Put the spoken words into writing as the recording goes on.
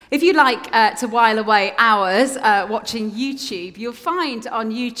If you like to while away hours watching YouTube, you'll find on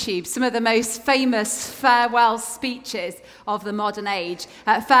YouTube some of the most famous farewell speeches of the modern age.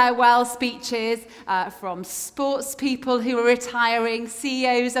 Farewell speeches from sports people who are retiring,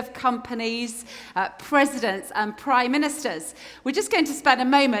 CEOs of companies, presidents and prime ministers. We're just going to spend a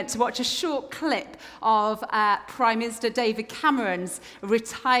moment to watch a short clip of Prime Minister David Cameron's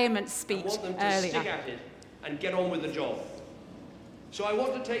retirement speech earlier. I want them to stick at it and get on with the job. So I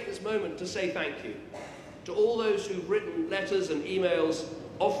want to take this moment to say thank you to all those who've written letters and emails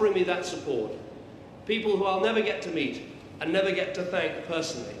offering me that support, people who I'll never get to meet and never get to thank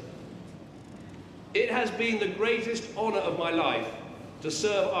personally. It has been the greatest honour of my life to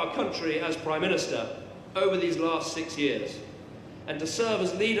serve our country as Prime Minister over these last 6 years, and to serve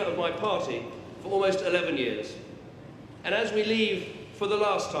as leader of my party for almost 11 years. And as we leave for the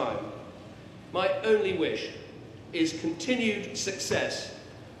last time, my only wish is continued success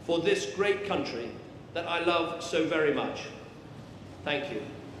for this great country that I love so very much. Thank you.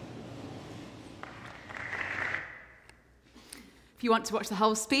 If you want to watch the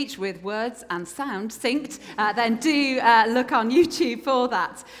whole speech with words and sound synced, then do look on YouTube for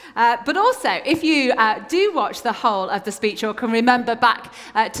that. But also, if you do watch the whole of the speech or can remember back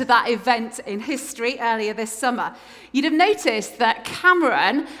to that event in history earlier this summer, you'd have noticed that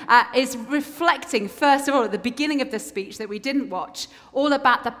Cameron is reflecting, first of all, at the beginning of the speech that we didn't watch, all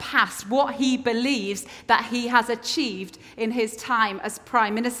about the past, what he believes that he has achieved in his time as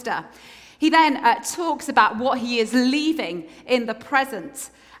Prime Minister. He then talks about what he is leaving in the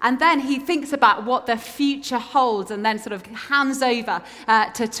present. And then he thinks about what the future holds and then sort of hands over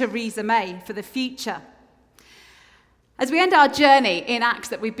to Theresa May for the future. As we end our journey in Acts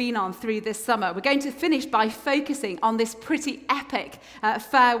that we've been on through this summer, we're going to finish by focusing on this pretty epic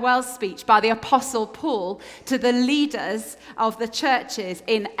farewell speech by the Apostle Paul to the leaders of the churches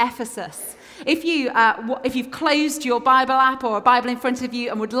in Ephesus. If you've closed your Bible app or a Bible in front of you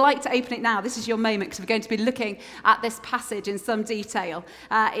and would like to open it now, this is your moment because we're going to be looking at this passage in some detail.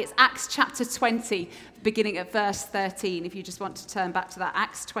 It's Acts chapter 20, beginning at verse 13, if you just want to turn back to that.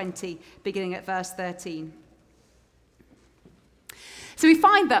 Acts 20, beginning at verse 13. So we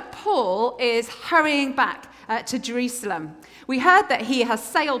find that Paul is hurrying back to Jerusalem. We heard that he has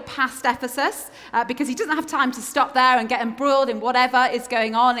sailed past Ephesus because he doesn't have time to stop there and get embroiled in whatever is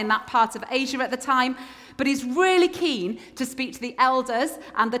going on in that part of Asia at the time. But he's really keen to speak to the elders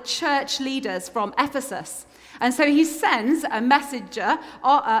and the church leaders from Ephesus. And so he sends a messenger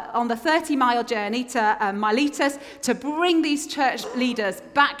on the 30-mile journey to Miletus to bring these church leaders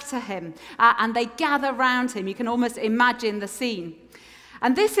back to him. And they gather round him. You can almost imagine the scene.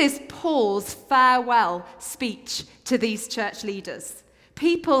 And this is Paul's farewell speech to these church leaders,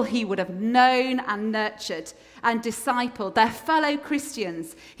 people he would have known and nurtured and discipled, their fellow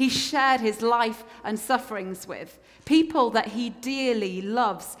Christians he shared his life and sufferings with, people that he dearly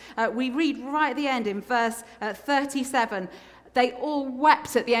loves. We read right at the end in verse 37, they all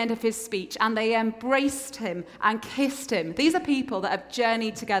wept at the end of his speech and they embraced him and kissed him. These are people that have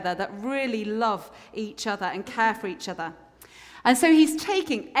journeyed together, that really love each other and care for each other. And so he's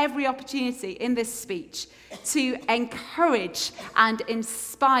taking every opportunity in this speech to encourage and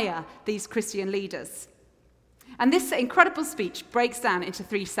inspire these Christian leaders. And this incredible speech breaks down into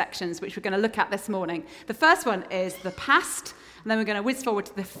 3 sections, which we're going to look at this morning. The first one is the past, and then we're going to whiz forward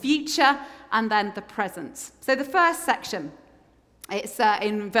to the future, and then the present. So the first section, it's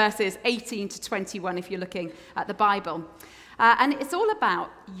in verses 18 to 21, if you're looking at the Bible. And it's all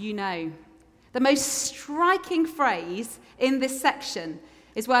about you know. The most striking phrase in this section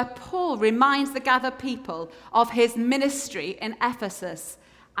is where Paul reminds the gathered people of his ministry in Ephesus.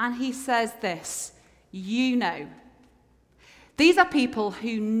 And he says this, you know. These are people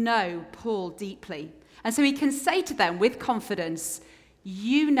who know Paul deeply. And so he can say to them with confidence,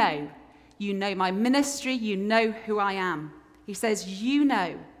 you know my ministry, you know who I am. He says, you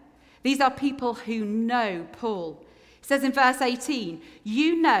know. These are people who know Paul. It says in verse 18,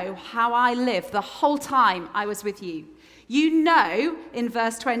 you know how I lived the whole time I was with you. You know, in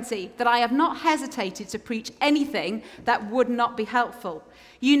verse 20, that I have not hesitated to preach anything that would not be helpful.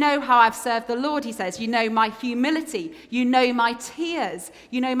 You know how I've served the Lord, he says. You know my humility. You know my tears.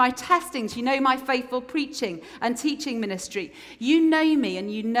 You know my testings. You know my faithful preaching and teaching ministry. You know me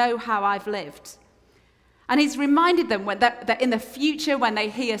and you know how I've lived. And he's reminded them that in the future, when they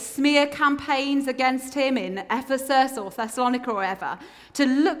hear smear campaigns against him in Ephesus or Thessalonica or wherever, to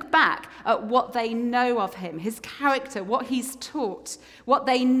look back at what they know of him, his character, what he's taught, what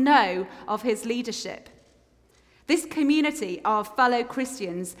they know of his leadership. This community of fellow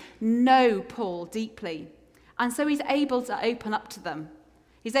Christians know Paul deeply, and so he's able to open up to them.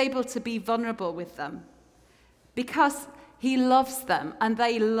 He's able to be vulnerable with them because he loves them and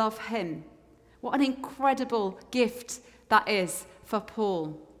they love him. What an incredible gift that is for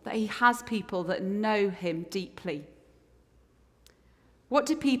Paul, that he has people that know him deeply. What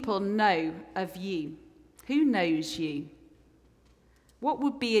do people know of you? Who knows you? What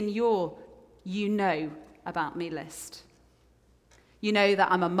would be in your "you know about me" list? You know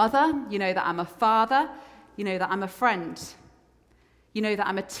that I'm a mother. You know that I'm a father. You know that I'm a friend. You know that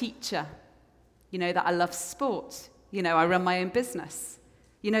I'm a teacher. You know that I love sport. You know I run my own business.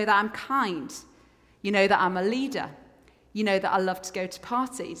 You know that I'm kind. You know that I'm a leader. You know that I love to go to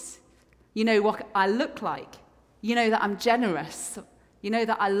parties. You know what I look like. You know that I'm generous. You know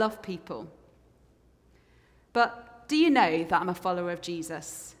that I love people. But do you know that I'm a follower of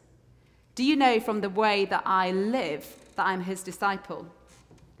Jesus? Do you know from the way that I live that I'm his disciple?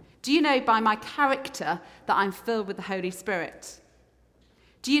 Do you know by my character that I'm filled with the Holy Spirit?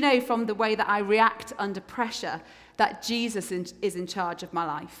 Do you know from the way that I react under pressure that Jesus is in charge of my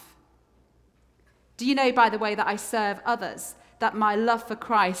life? Do you know by the way that I serve others that my love for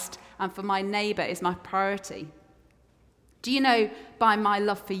Christ and for my neighbour is my priority? Do you know by my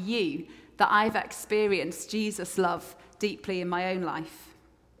love for you that I've experienced Jesus' love deeply in my own life?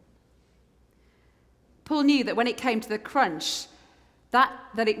 Paul knew that when it came to the crunch, that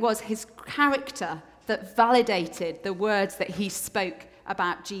it was his character that validated the words that he spoke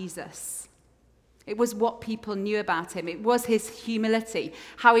about Jesus. It was what people knew about him. It was his humility,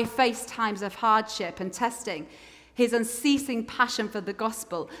 how he faced times of hardship and testing, his unceasing passion for the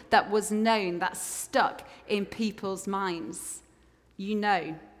gospel that was known, that stuck in people's minds. You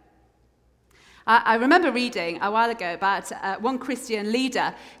know. I remember reading a while ago about one Christian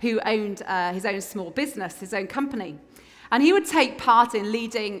leader who owned his own small business, his own company. And he would take part in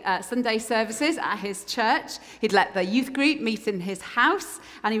leading Sunday services at his church. He'd let the youth group meet in his house,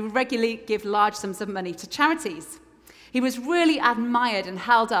 and he would regularly give large sums of money to charities. He was really admired and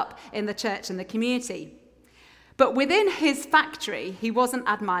held up in the church and the community. But within his factory, he wasn't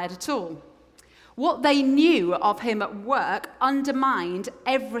admired at all. What they knew of him at work undermined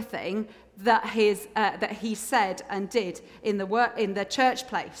everything that he said and did in the church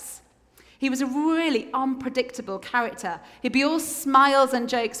place. He was a really unpredictable character. He'd be all smiles and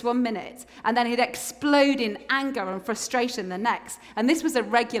jokes one minute, and then he'd explode in anger and frustration the next. And this was a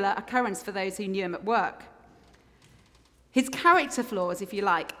regular occurrence for those who knew him at work. His character flaws, if you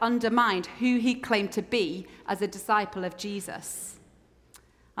like, undermined who he claimed to be as a disciple of Jesus.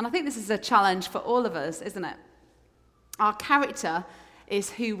 And I think this is a challenge for all of us, isn't it? Our character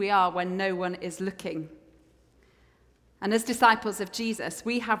is who we are when no one is looking. And as disciples of Jesus,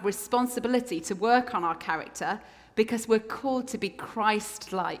 we have responsibility to work on our character because we're called to be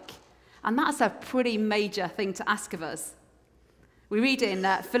Christ-like. And that's a pretty major thing to ask of us. We read in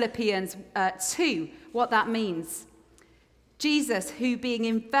Philippians 2 what that means. Jesus, who being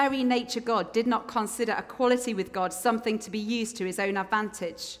in very nature God, did not consider equality with God something to be used to his own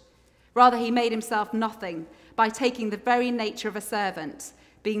advantage. Rather, he made himself nothing by taking the very nature of a servant,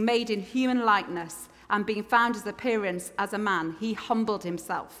 being made in human likeness, and being found his appearance as a man, he humbled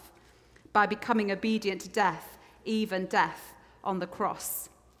himself by becoming obedient to death, even death on the cross.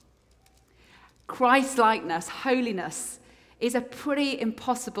 Christ-likeness, holiness, is a pretty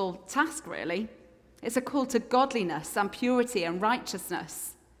impossible task, really. It's a call to godliness and purity and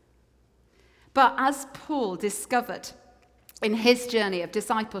righteousness. But as Paul discovered in his journey of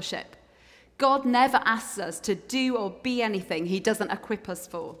discipleship, God never asks us to do or be anything he doesn't equip us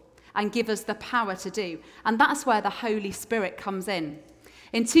for and give us the power to do. And that's where the Holy Spirit comes in.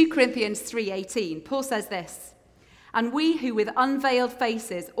 In 2 Corinthians 3:18, Paul says this, "And we who with unveiled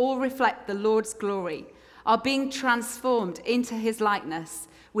faces all reflect the Lord's glory are being transformed into his likeness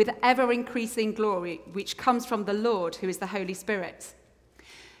with ever-increasing glory, which comes from the Lord, who is the Holy Spirit."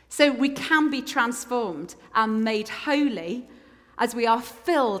 So we can be transformed and made holy as we are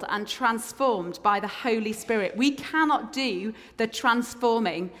filled and transformed by the Holy Spirit. We cannot do the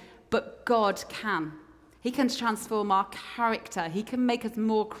transforming, but God can. He can transform our character. He can make us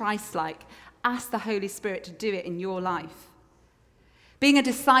more Christ-like. Ask the Holy Spirit to do it in your life. Being a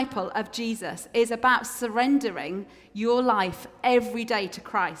disciple of Jesus is about surrendering your life every day to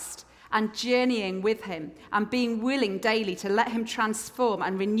Christ and journeying with him and being willing daily to let him transform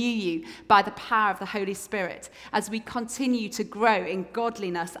and renew you by the power of the Holy Spirit as we continue to grow in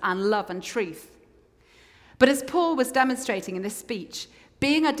godliness and love and truth. But as Paul was demonstrating in this speech,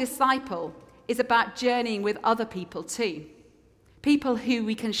 being a disciple is about journeying with other people too. People who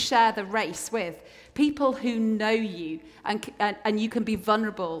we can share the race with. People who know you and you can be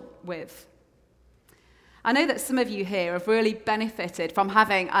vulnerable with. I know that some of you here have really benefited from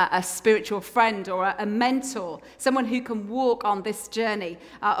having a spiritual friend or a mentor, someone who can walk on this journey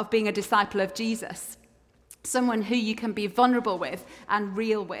of being a disciple of Jesus, someone who you can be vulnerable with and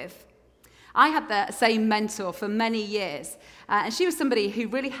real with. I had the same mentor for many years, and she was somebody who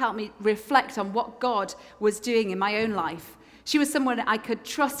really helped me reflect on what God was doing in my own life. She was someone I could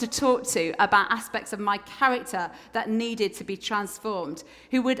trust to talk to about aspects of my character that needed to be transformed,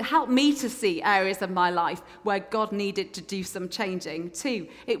 who would help me to see areas of my life where God needed to do some changing too.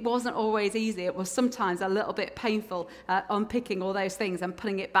 It wasn't always easy. It was sometimes a little bit painful unpicking all those things and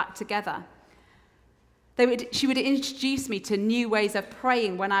putting it back together. She would introduce me to new ways of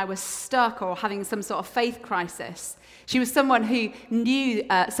praying when I was stuck or having some sort of faith crisis. She was someone who knew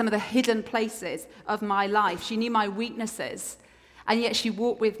some of the hidden places of my life. She knew my weaknesses, and yet she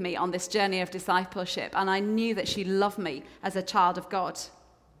walked with me on this journey of discipleship, and I knew that she loved me as a child of God.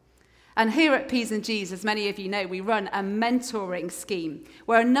 And here at P's and G's, as many of you know, we run a mentoring scheme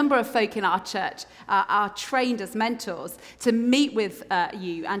where a number of folk in our church are trained as mentors to meet with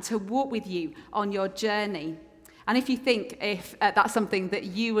you and to walk with you on your journey. And if you think that's something that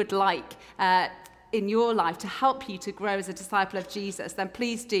you would like in your life to help you to grow as a disciple of Jesus, then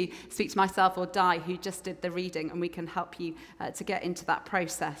please do speak to myself or Di, who just did the reading, and we can help you to get into that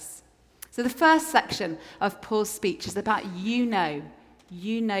process. So the first section of Paul's speech is about you know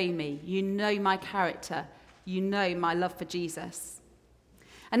me, you know my character, you know my love for Jesus.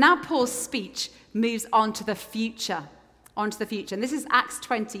 And now Paul's speech moves on to the future. And this is Acts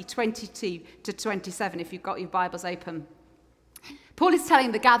 20, 22 to 27, if you've got your Bibles open. Paul is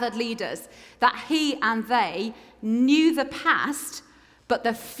telling the gathered leaders that he and they knew the past, but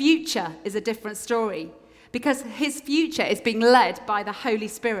the future is a different story, because his future is being led by the Holy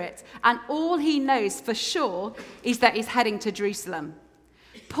Spirit, and all he knows for sure is that he's heading to Jerusalem.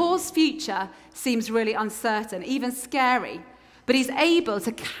 Paul's future seems really uncertain, even scary, but he's able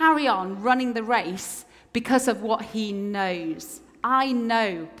to carry on running the race because of what he knows. I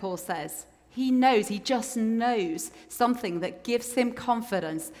know, Paul says. He just knows something that gives him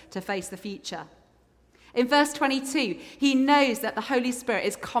confidence to face the future. In verse 22, he knows that the Holy Spirit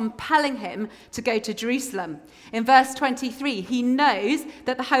is compelling him to go to Jerusalem. In verse 23, he knows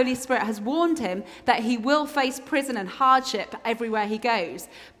that the Holy Spirit has warned him that he will face prison and hardship everywhere he goes.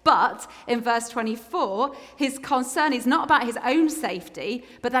 But in verse 24, his concern is not about his own safety,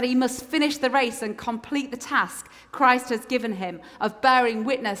 but that he must finish the race and complete the task Christ has given him of bearing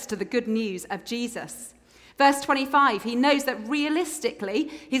witness to the good news of Jesus. Verse 25, he knows that realistically,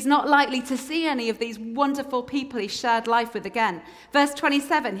 he's not likely to see any of these wonderful people he shared life with again. Verse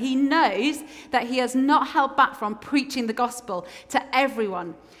 27, he knows that he has not held back from preaching the gospel to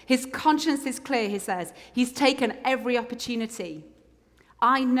everyone. His conscience is clear, he says. He's taken every opportunity.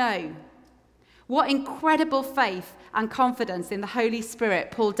 I know. What incredible faith and confidence in the Holy Spirit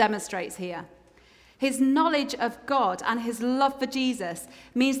Paul demonstrates here. His knowledge of God and his love for Jesus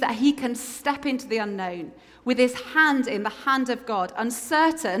means that he can step into the unknown with his hand in the hand of God,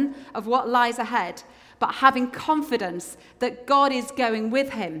 uncertain of what lies ahead, but having confidence that God is going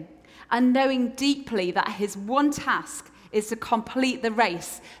with him and knowing deeply that his one task is to complete the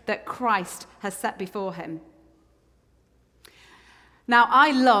race that Christ has set before him. Now,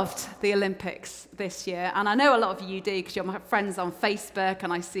 I loved the Olympics this year, and I know a lot of you do because you're my friends on Facebook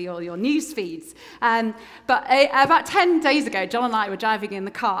and I see all your news feeds. But about 10 days ago, John and I were driving in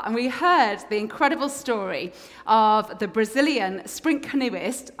the car and we heard the incredible story of the Brazilian sprint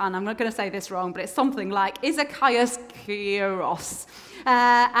canoeist, and I'm not going to say this wrong, but it's something like Isaías Quiros.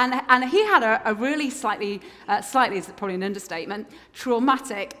 And he had a really slightly is probably an understatement,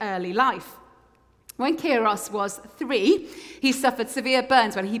 traumatic early life. When Quiros was 3, he suffered severe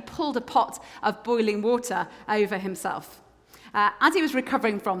burns when he pulled a pot of boiling water over himself. As he was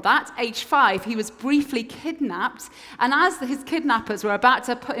recovering from that, age 5, he was briefly kidnapped, and as his kidnappers were about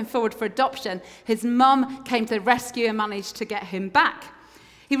to put him forward for adoption, his mum came to the rescue and managed to get him back.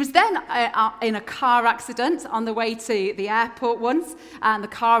 He was then in a car accident on the way to the airport once, and the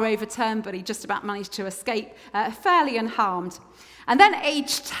car overturned, but he just about managed to escape fairly unharmed. And then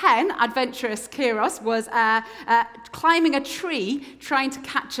age 10, adventurous Quiros was climbing a tree trying to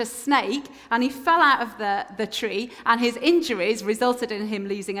catch a snake, and he fell out of the tree, and his injuries resulted in him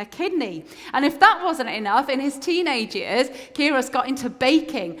losing a kidney. And if that wasn't enough, in his teenage years, Quiros got into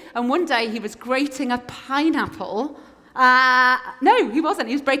baking, and one day he was grating a pineapple. No, he wasn't.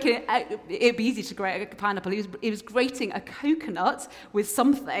 He was breaking it. It'd be easy to grate a pineapple. He was grating a coconut with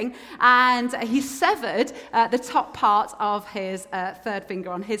something, and he severed the top part of his third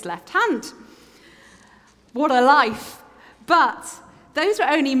finger on his left hand. What a life. But those were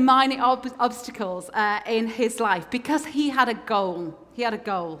only minor obstacles in his life because he had a goal. He had a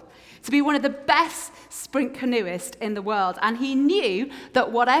goal to be one of the best sprint canoeists in the world. And he knew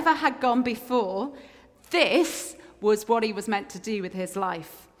that whatever had gone before, this was what he was meant to do with his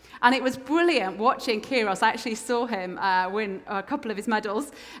life. And it was brilliant watching Kyrgios. I actually saw him win a couple of his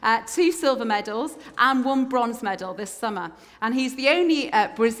medals, 2 silver medals and 1 bronze medal this summer. And he's the only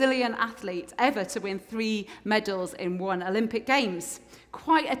Brazilian athlete ever to win 3 medals in one Olympic Games.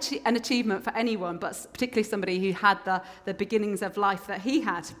 Quite an achievement for anyone, but particularly somebody who had the beginnings of life that he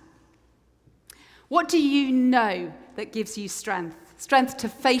had. What do you know that gives you strength? Strength to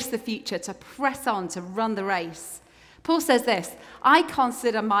face the future, to press on, to run the race. Paul says this, I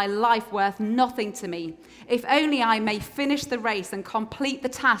consider my life worth nothing to me, if only I may finish the race and complete the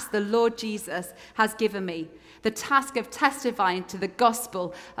task the Lord Jesus has given me, the task of testifying to the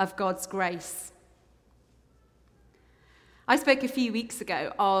gospel of God's grace. I spoke a few weeks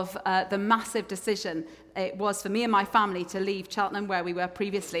ago of the massive decision it was for me and my family to leave Cheltenham, where we were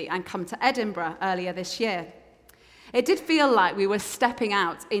previously, and come to Edinburgh earlier this year. It did feel like we were stepping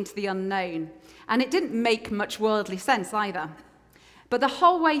out into the unknown, and it didn't make much worldly sense either. But the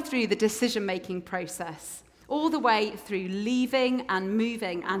whole way through the decision-making process, all the way through leaving and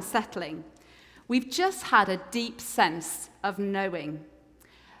moving and settling, we've just had a deep sense of knowing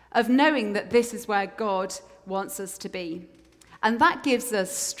that this is where God wants us to be. And that gives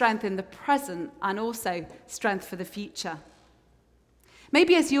us strength in the present and also strength for the future.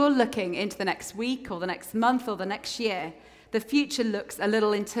 Maybe as you're looking into the next week or the next month or the next year, the future looks a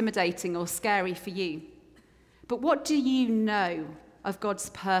little intimidating or scary for you. But what do you know of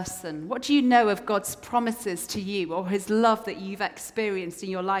God's person? What do you know of God's promises to you or his love that you've experienced in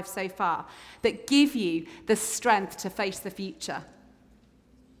your life so far that give you the strength to face the future?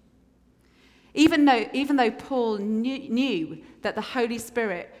 Even though Paul knew that the Holy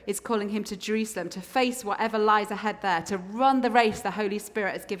Spirit is calling him to Jerusalem to face whatever lies ahead there, to run the race the Holy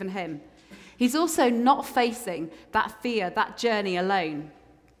Spirit has given him, he's also not facing that fear, that journey alone.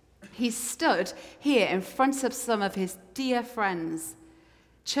 He's stood here in front of some of his dear friends,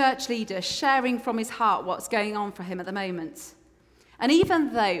 church leaders, sharing from his heart what's going on for him at the moment. And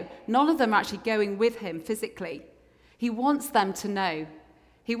even though none of them are actually going with him physically, he wants them to know.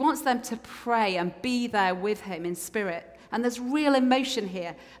 He wants them to pray and be there with him in spirit. And there's real emotion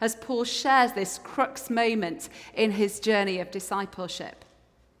here as Paul shares this crux moment in his journey of discipleship.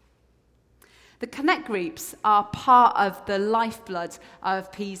 The Connect groups are part of the lifeblood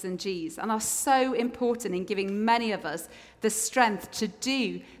of P's and G's and are so important in giving many of us the strength to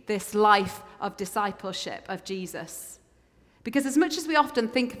do this life of discipleship of Jesus. Because as much as we often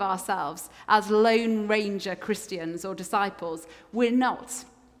think of ourselves as Lone Ranger Christians or disciples, we're not.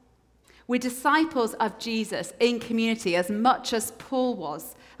 We're disciples of Jesus in community as much as Paul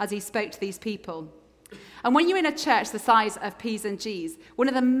was as he spoke to these people. And when you're in a church the size of P's and G's, one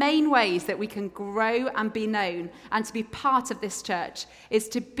of the main ways that we can grow and be known and to be part of this church is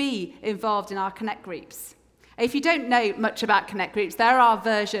to be involved in our Connect groups. If you don't know much about Connect groups, they're our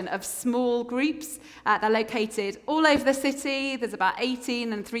version of small groups. They're located all over the city. There's about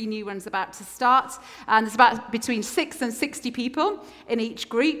 18 and 3 new ones about to start. And there's about between 6 and 60 people in each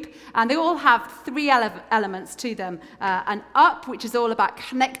group. And they all have 3 elements to them. An up, which is all about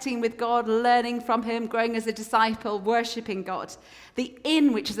connecting with God, learning from him, growing as a disciple, worshipping God. The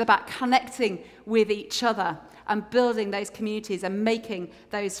in, which is about connecting with each other and building those communities and making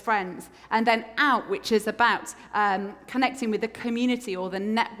those friends. And then out, which is about connecting with the community or the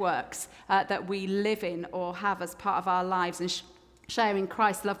networks that we live in or have as part of our lives and sharing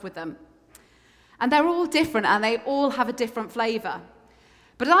Christ's love with them. And they're all different and they all have a different flavour.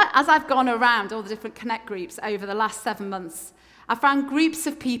 But as I've gone around all the different Connect groups over the last 7 months, I found groups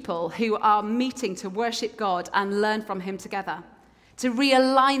of people who are meeting to worship God and learn from him together, to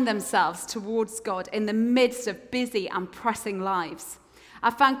realign themselves towards God in the midst of busy and pressing lives.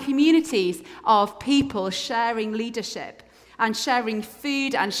 I found communities of people sharing leadership and sharing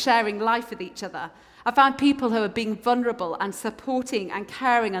food and sharing life with each other. I found people who are being vulnerable and supporting and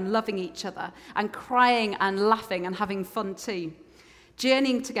caring and loving each other and crying and laughing and having fun too,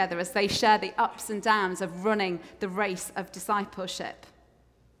 journeying together as they share the ups and downs of running the race of discipleship.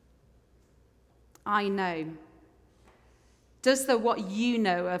 I know. Does what you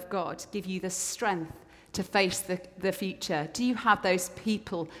know of God give you the strength to face the future? Do you have those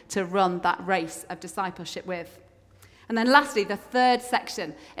people to run that race of discipleship with? And then lastly, the third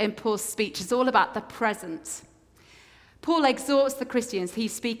section in Paul's speech is all about the present. Paul exhorts the Christians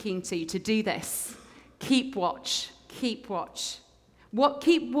he's speaking to do this. Keep watch, keep watch.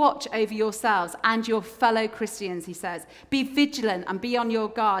 Keep watch over yourselves and your fellow Christians, he says. Be vigilant and be on your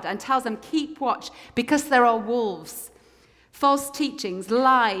guard, and tells them, keep watch because there are wolves. False teachings,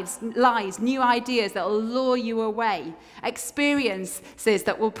 lies, new ideas that will lure you away. Experiences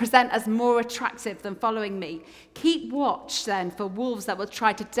that will present as more attractive than following me. Keep watch then for wolves that will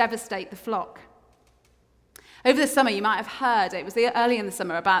try to devastate the flock. Over the summer, you might have heard, it was early in the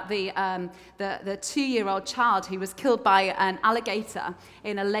summer, about the 2-year-old child who was killed by an alligator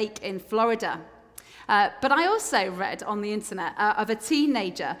in a lake in Florida. But I also read on the internet of a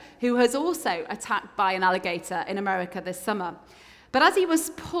teenager who was also attacked by an alligator in America this summer. But as he was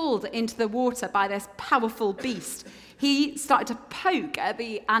pulled into the water by this powerful beast, he started to poke at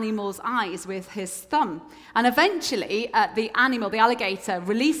the animal's eyes with his thumb. And eventually, the alligator,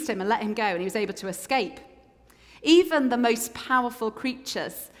 released him and let him go, and he was able to escape. Even the most powerful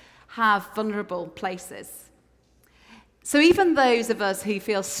creatures have vulnerable places. So even those of us who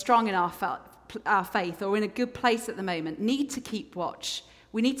feel strong in our faith or in a good place at the moment need to keep watch.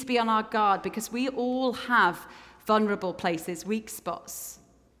 We need to be on our guard because we all have vulnerable places, weak spots.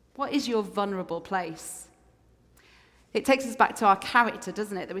 What is your vulnerable place? It takes us back to our character,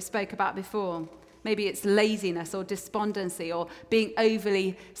 doesn't it, that we spoke about before. Maybe it's laziness or despondency or being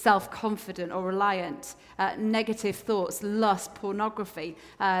overly self-confident or reliant, negative thoughts, lust, pornography,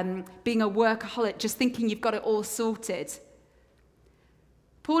 being a workaholic, just thinking you've got it all sorted.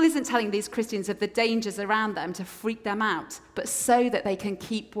 Paul isn't telling these Christians of the dangers around them to freak them out, but so that they can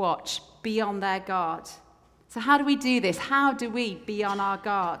keep watch, be on their guard. So how do we do this? How do we be on our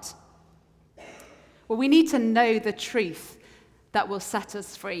guard? Well, we need to know the truth that will set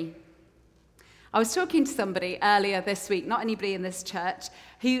us free. I was talking to somebody earlier this week, not anybody in this church,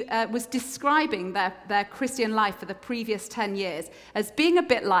 who was describing their Christian life for the previous 10 years as being a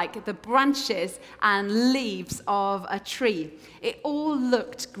bit like the branches and leaves of a tree. It all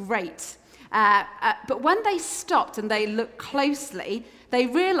looked great. But when they stopped and they looked closely, they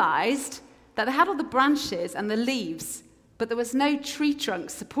realized that they had all the branches and the leaves, but there was no tree trunk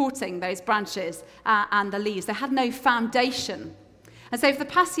supporting those branches and the leaves. They had no foundation. And so for the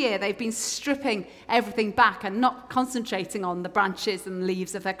past year, they've been stripping everything back and not concentrating on the branches and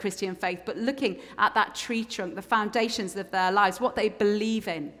leaves of their Christian faith, but looking at that tree trunk, the foundations of their lives, what they believe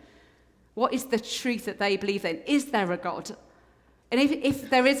in. What is the truth that they believe in? Is there a God? And if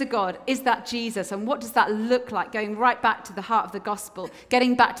there is a God, is that Jesus? And what does that look like? Going right back to the heart of the gospel,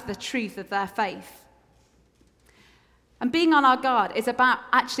 getting back to the truth of their faith. And being on our guard is about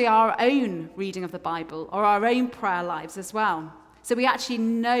actually our own reading of the Bible or our own prayer lives as well. So we actually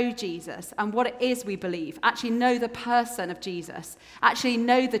know Jesus and what it is we believe, actually know the person of Jesus, actually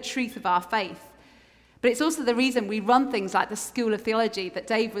know the truth of our faith. But it's also the reason we run things like the School of Theology that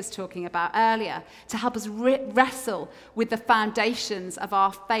Dave was talking about earlier, to help us wrestle with the foundations of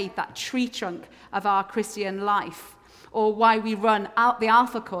our faith, that tree trunk of our Christian life. Or why we run out the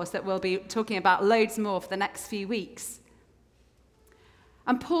Alpha course that we'll be talking about loads more for the next few weeks.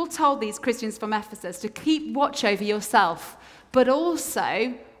 And Paul told these Christians from Ephesus to keep watch over yourself, but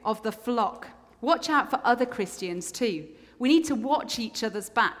also of the flock. Watch out for other Christians too. We need to watch each other's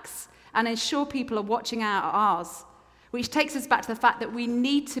backs and ensure people are watching out ours, which takes us back to the fact that we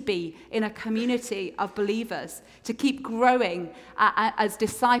need to be in a community of believers to keep growing as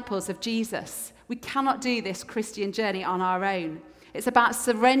disciples of Jesus. We cannot do this Christian journey on our own. It's about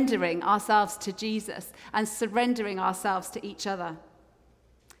surrendering ourselves to Jesus and surrendering ourselves to each other.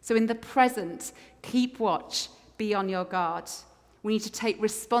 So in the present, keep watch, be on your guard. We need to take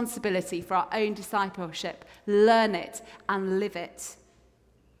responsibility for our own discipleship, learn it, and live it.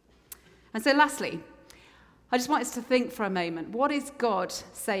 And so lastly, I just want us to think for a moment, what is God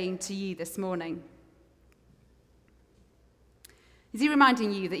saying to you this morning? Is he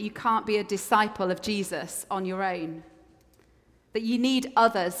reminding you that you can't be a disciple of Jesus on your own? That you need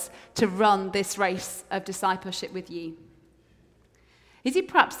others to run this race of discipleship with you? Is he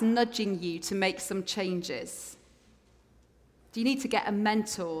perhaps nudging you to make some changes? Do you need to get a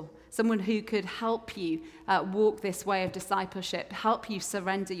mentor, someone who could help you walk this way of discipleship, help you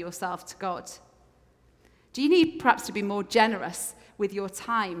surrender yourself to God? Do you need perhaps to be more generous with your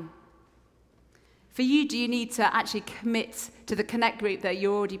time? For you, do you need to actually commit to the Connect group that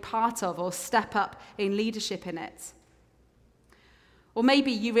you're already part of or step up in leadership in it? Or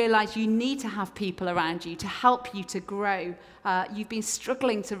maybe you realize you need to have people around you to help you to grow. You've been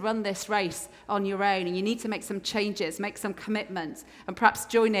struggling to run this race on your own, and you need to make some changes, make some commitments, and perhaps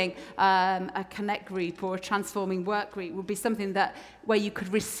joining a Connect group or a transforming work group would be something where you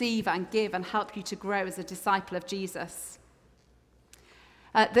could receive and give and help you to grow as a disciple of Jesus.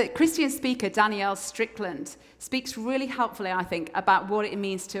 The Christian speaker, Danielle Strickland, speaks really helpfully, I think, about what it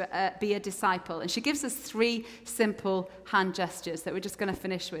means to be a disciple. And she gives us 3 simple hand gestures that we're just going to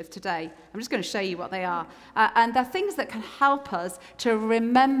finish with today. I'm just going to show you what they are. And they're things that can help us to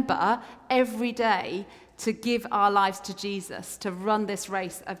remember every day to give our lives to Jesus, to run this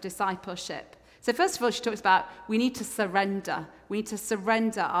race of discipleship. So first of all, she talks about we need to surrender. We need to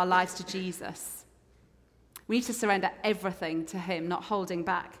surrender our lives to Jesus. We need to surrender everything to him, not holding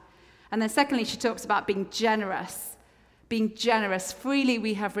back. And then secondly, she talks about being generous. Being generous. Freely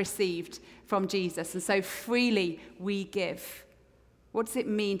we have received from Jesus, and so freely we give. What does it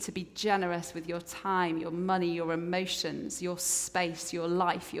mean to be generous with your time, your money, your emotions, your space, your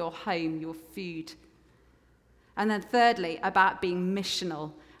life, your home, your food? And then thirdly, about being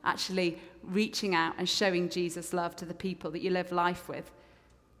missional, actually reaching out and showing Jesus' love to the people that you live life with.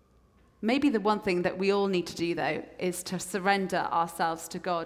 Maybe the one thing that we all need to do, though, is to surrender ourselves to God